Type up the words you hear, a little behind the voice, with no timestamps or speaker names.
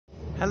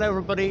Hello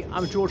everybody,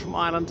 I'm George from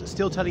Ireland,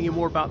 still telling you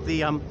more about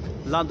the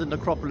London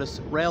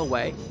Necropolis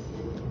Railway.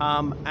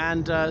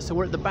 So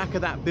we're at the back of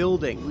that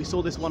building. We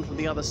saw this one from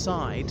the other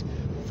side,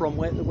 from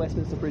the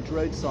Westminster Bridge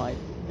roadside.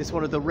 This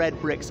one of the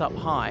red bricks up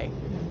high,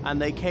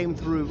 and they came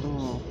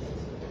through,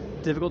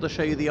 difficult to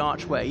show you the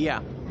archway,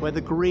 yeah, where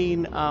the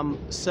green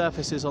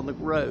surface is on the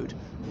road.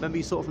 Remember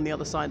you saw it from the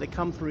other side, they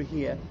come through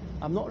here.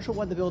 I'm not sure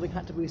why the building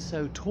had to be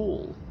so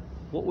tall.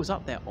 What was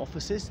up there?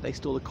 Offices? They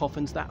store the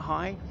coffins that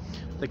high.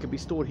 They could be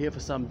stored here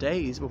for some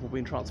days before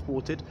being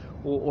transported,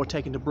 or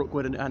taken to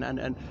Brookwood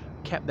and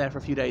kept there for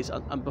a few days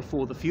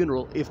before the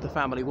funeral if the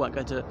family weren't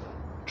going to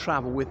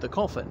travel with the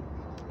coffin.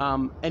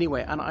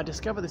 Anyway, and I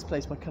discovered this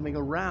place by coming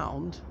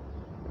around,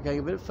 going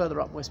a bit further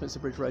up Westminster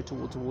Bridge Road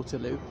towards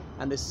Waterloo,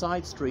 and this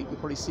side street, you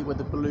probably see where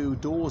the blue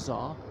doors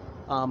are,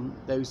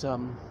 those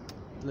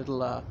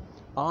little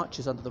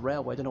arches under the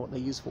railway, I don't know what they're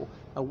used for,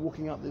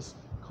 walking up this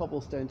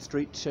cobblestone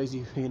street shows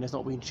you, it's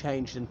not been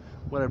changed in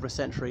well over a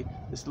century,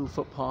 this little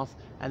footpath,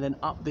 and then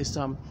up this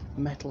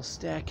metal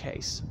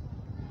staircase.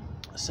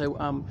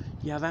 So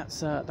yeah,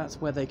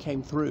 that's where they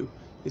came through.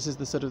 This is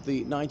the sort of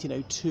the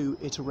 1902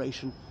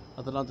 iteration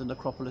of the London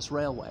Necropolis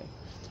Railway.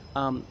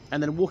 And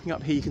then walking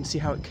up here you can see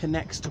how it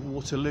connects to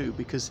Waterloo,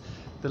 because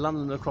the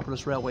London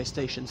Necropolis Railway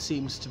Station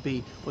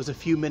was a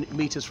few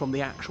meters from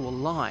the actual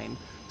line.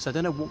 So I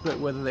don't know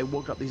whether they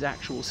walked up these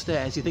actual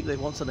stairs. You think they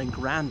want something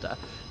grander.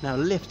 Now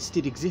lifts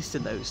did exist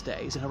in those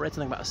days, and I read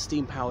something about a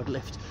steam-powered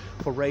lift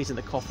for raising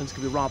the coffins,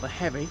 could be rather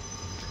heavy.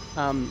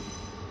 And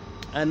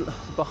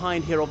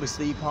behind here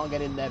obviously you can't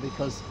get in there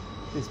because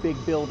this big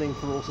building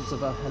for all sorts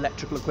of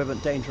electrical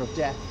equipment, danger of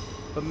death.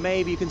 But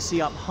maybe you can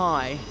see up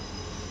high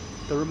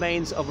the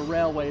remains of a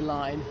railway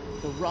line,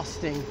 the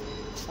rusting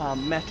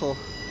metal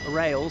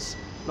rails,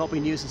 not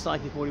being used since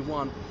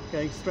 1941,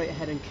 going straight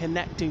ahead and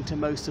connecting to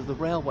most of the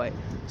railway.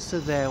 So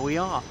there we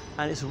are,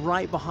 and it's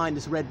right behind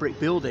this red brick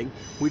building,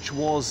 which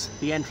was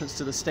the entrance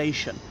to the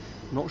station.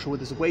 I'm not sure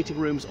whether there's waiting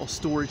rooms or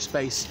storage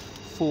space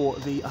for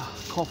the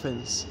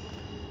coffins.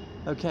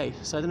 Okay,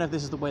 so I don't know if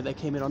this is the way they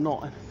came in or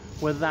not,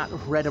 whether that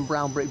red and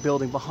brown brick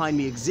building behind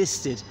me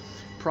existed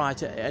prior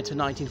to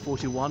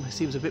 1941. It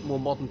seems a bit more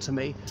modern to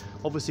me.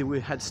 Obviously we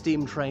had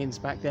steam trains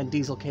back then,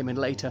 diesel came in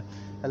later,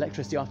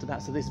 electricity after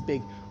that, so this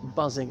big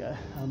buzzing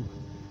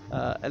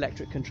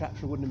electric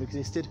contraption wouldn't have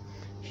existed.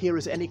 Here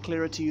is any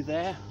clearer to you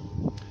there,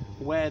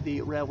 where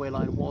the railway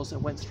line was,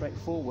 and went straight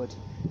forward.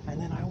 And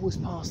then I always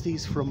pass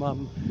these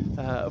from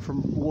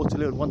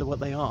Waterloo and wonder what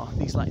they are.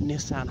 These like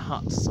Nissan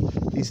huts,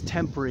 these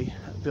temporary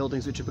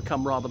buildings which have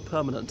become rather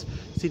permanent,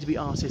 seem to be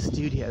artist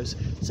studios.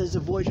 So it's a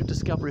voyage of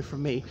discovery for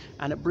me,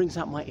 and it brings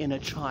out my inner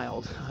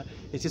child.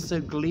 It's just so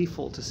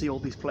gleeful to see all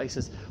these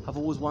places. I've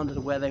always wondered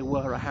where they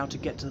were or how to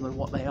get to them and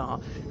what they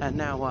are, and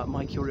now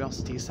my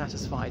curiosity is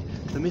satisfied.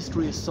 The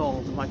mystery is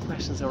solved and my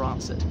questions are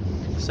answered.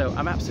 So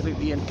I'm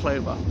absolutely in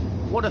clover.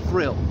 What a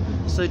thrill.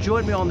 So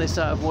join me on this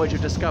voyage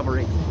of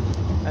discovery.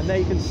 And there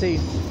you can see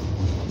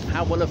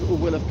how we'll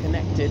have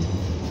connected.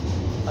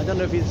 I don't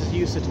know if this is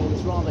used at all.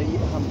 It's rather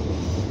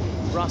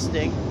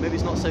rusting. Maybe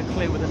it's not so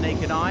clear with the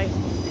naked eye.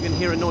 You can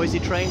hear a noisy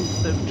train,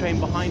 the train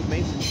behind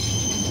me.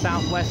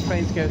 Southwest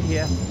trains go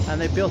here, and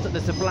they built it.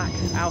 There's a black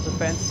outer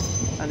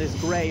fence and this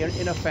grey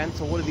inner fence,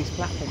 or what are these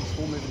platforms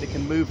for? Maybe they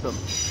can move them.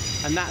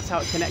 And that's how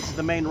it connects to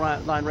the main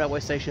line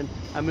railway station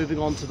and moving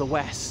on to the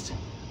west.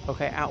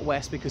 Okay, out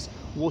west, because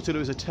Waterloo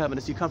is a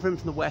terminus. You come from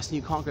the west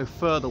and you can't go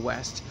further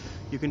west.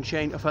 You can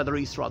change, or further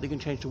east rather, you can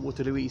change to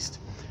Waterloo East.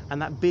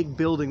 And that big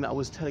building that I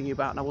was telling you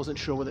about, and I wasn't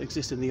sure whether it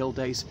existed in the old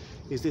days,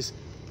 is this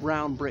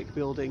brown brick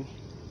building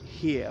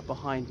here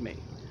behind me.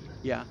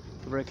 Yeah,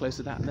 very close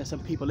to that. And there's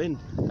some people in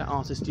that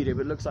artist studio,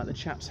 but it looks like the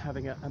chap's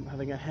having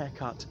a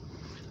haircut.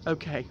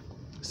 Okay,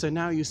 so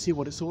now you see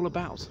what it's all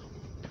about.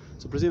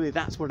 So presumably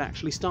that's where it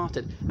actually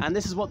started. And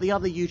this is what the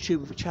other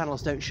YouTube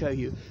channels don't show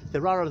you.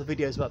 There are other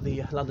videos about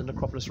the London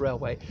Necropolis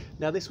Railway.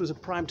 Now this was a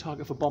prime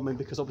target for bombing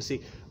because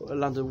obviously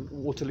London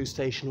Waterloo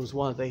Station was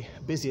one of the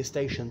busiest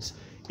stations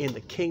in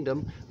the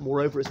kingdom.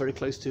 Moreover, it's very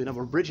close to a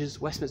number of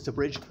bridges, Westminster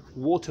Bridge,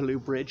 Waterloo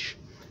Bridge,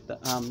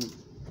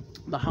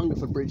 the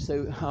Hungerford Bridge.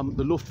 So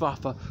the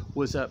Luftwaffe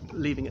was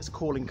leaving its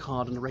calling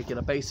card on a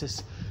regular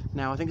basis.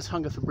 Now I think it's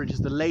Hungerford Bridge is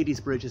the ladies'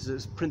 bridge, as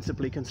it's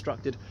principally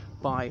constructed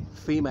by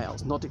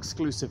females, not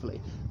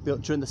exclusively,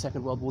 built during the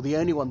Second World War, the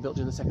only one built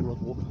during the Second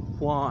World War.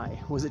 Why?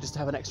 Was it just to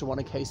have an extra one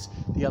in case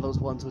the other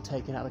ones were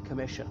taken out of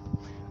commission?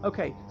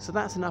 Okay, so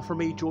that's enough from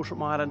me, George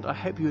from Ireland. I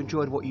hope you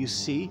enjoyed what you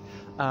see,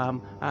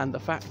 and the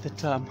fact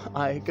that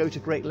I go to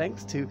great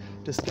lengths to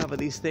discover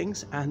these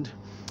things, and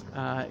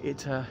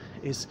it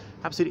is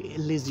absolutely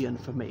Elysian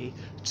for me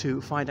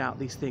to find out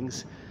these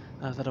things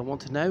that I want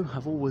to know.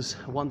 I've always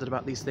wondered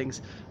about these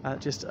things.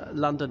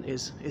 London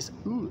is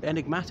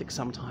enigmatic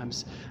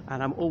sometimes,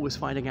 and I'm always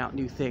finding out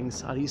new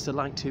things. I used to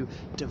like to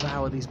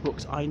devour these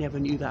books. I never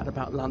knew that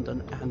about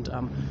London, and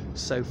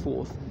so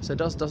forth. So it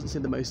doesn't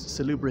seem the most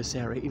salubrious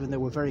area, even though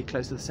we're very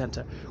close to the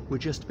centre. We're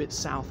just a bit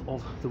south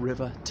of the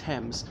River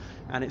Thames,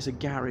 and it's a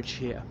garage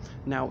here.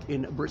 Now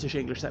in British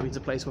English that means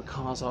a place where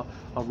cars are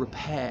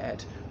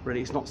repaired,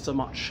 really. It's not so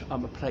much a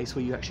place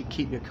where you actually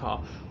keep your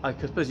car. I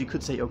suppose you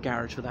could say your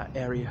garage for that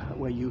area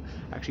where you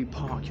actually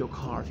park your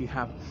car if you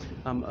have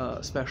a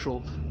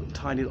special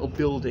tiny little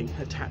building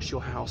attached to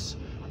your house,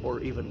 or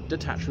even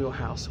detached from your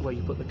house where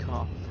you put the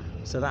car.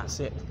 So that's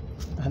it.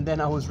 And then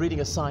I was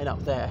reading a sign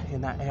up there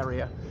in that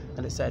area,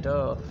 and it said,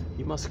 oh,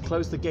 you must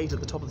close the gate at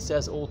the top of the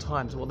stairs at all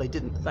times. Well, they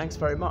didn't. Thanks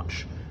very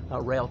much.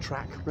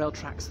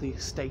 Railtrack's the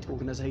state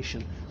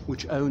organisation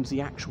which owns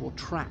the actual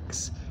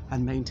tracks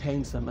and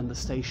maintains them, and the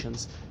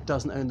stations.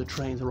 Doesn't own the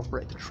trains or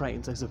operate the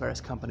trains. Those are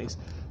various companies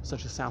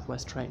such as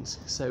Southwest Trains.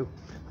 So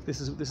this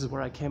is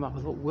where I came up.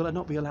 I thought, will I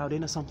not be allowed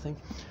in or something?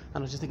 And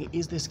I was just thinking,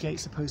 is this gate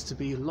supposed to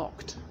be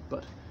locked?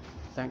 But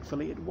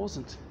thankfully it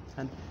wasn't.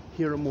 And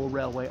here are more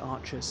railway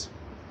arches.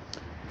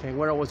 Okay,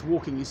 where I was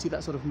walking, you see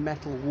that sort of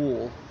metal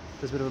wall.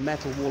 There's a bit of a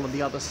metal wall on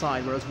the other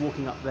side where I was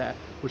walking up there,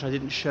 which I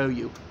didn't show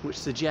you, which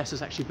suggests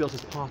it's actually built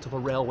as part of a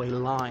railway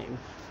line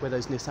where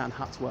those Nissan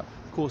huts were.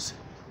 Of course,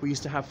 we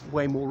used to have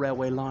way more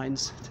railway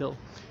lines till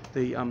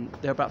there are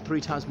about 3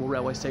 times more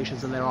railway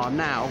stations than there are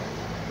now.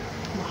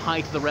 The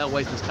height of the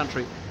railways in this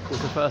country was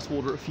the First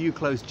World War. A few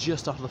closed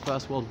just after the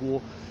First World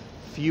War,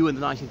 a few in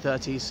the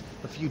 1930s,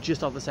 a few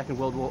just after the Second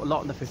World War, a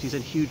lot in the 50s,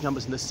 and huge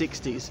numbers in the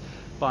 60s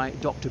by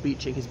Dr.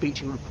 Beeching, his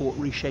Beeching report,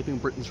 Reshaping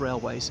Britain's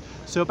Railways.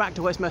 So back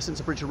to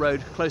Westminster Bridge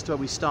Road, close to where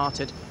we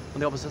started,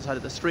 on the opposite side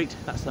of the street.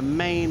 That's the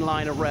main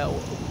line of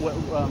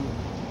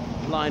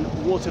line.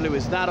 Waterloo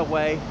is that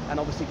away, and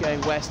obviously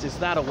going west is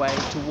that away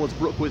towards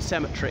Brookwood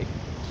Cemetery.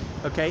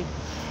 Okay,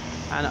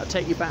 and I'll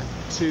take you back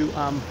to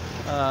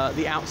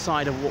the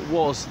outside of what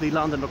was the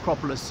London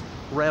Necropolis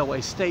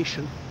railway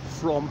station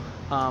from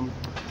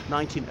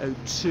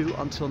 1902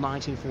 until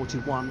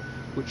 1941,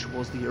 which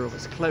was the year of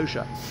its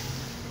closure.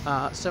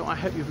 So I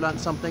hope you've learned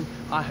something.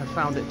 I have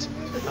found it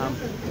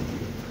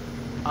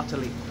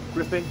utterly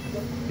gripping.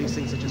 These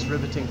things are just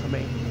riveting for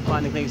me,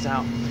 finding things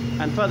out.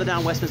 And further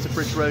down Westminster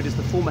Bridge Road is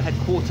the former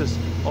headquarters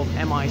of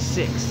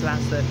MI6.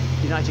 That's the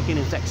United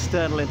Kingdom's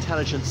External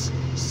Intelligence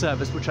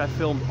Service, which I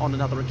filmed on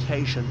another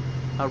occasion.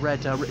 I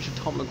read Richard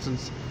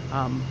Tomlinson's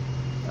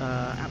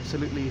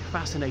absolutely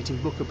fascinating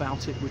book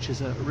about it, which is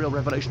a real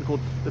revelation,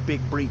 called The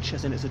Big Breach,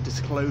 as in it's a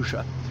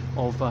disclosure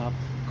of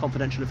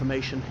confidential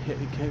information. It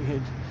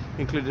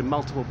included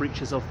multiple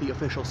breaches of the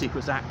Official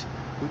Secrets Act,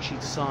 which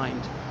he'd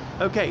signed.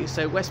 Okay,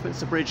 so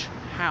Westminster Bridge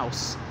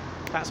House.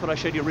 That's what I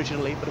showed you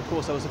originally, but of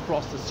course I was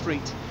across the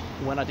street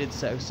when I did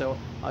so, so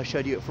I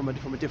showed you it from a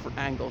different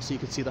angle so you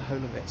could see the whole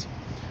of it.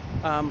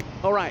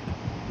 All right,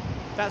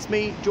 that's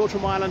me, George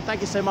from Ireland.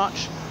 Thank you so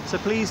much. So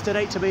please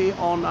donate to me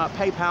on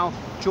PayPal,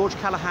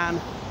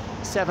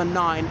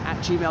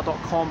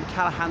 georgecallahan79@gmail.com.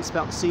 Callahan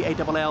spelled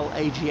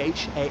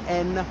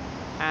C-A-L-L-A-G-H-A-N.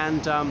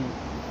 And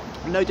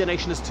no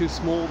donation is too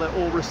small. They're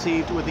all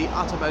received with the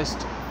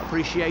uttermost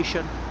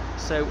appreciation.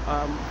 So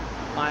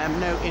I am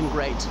no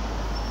ingrate.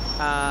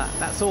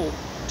 That's all.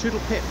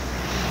 Toodle pip.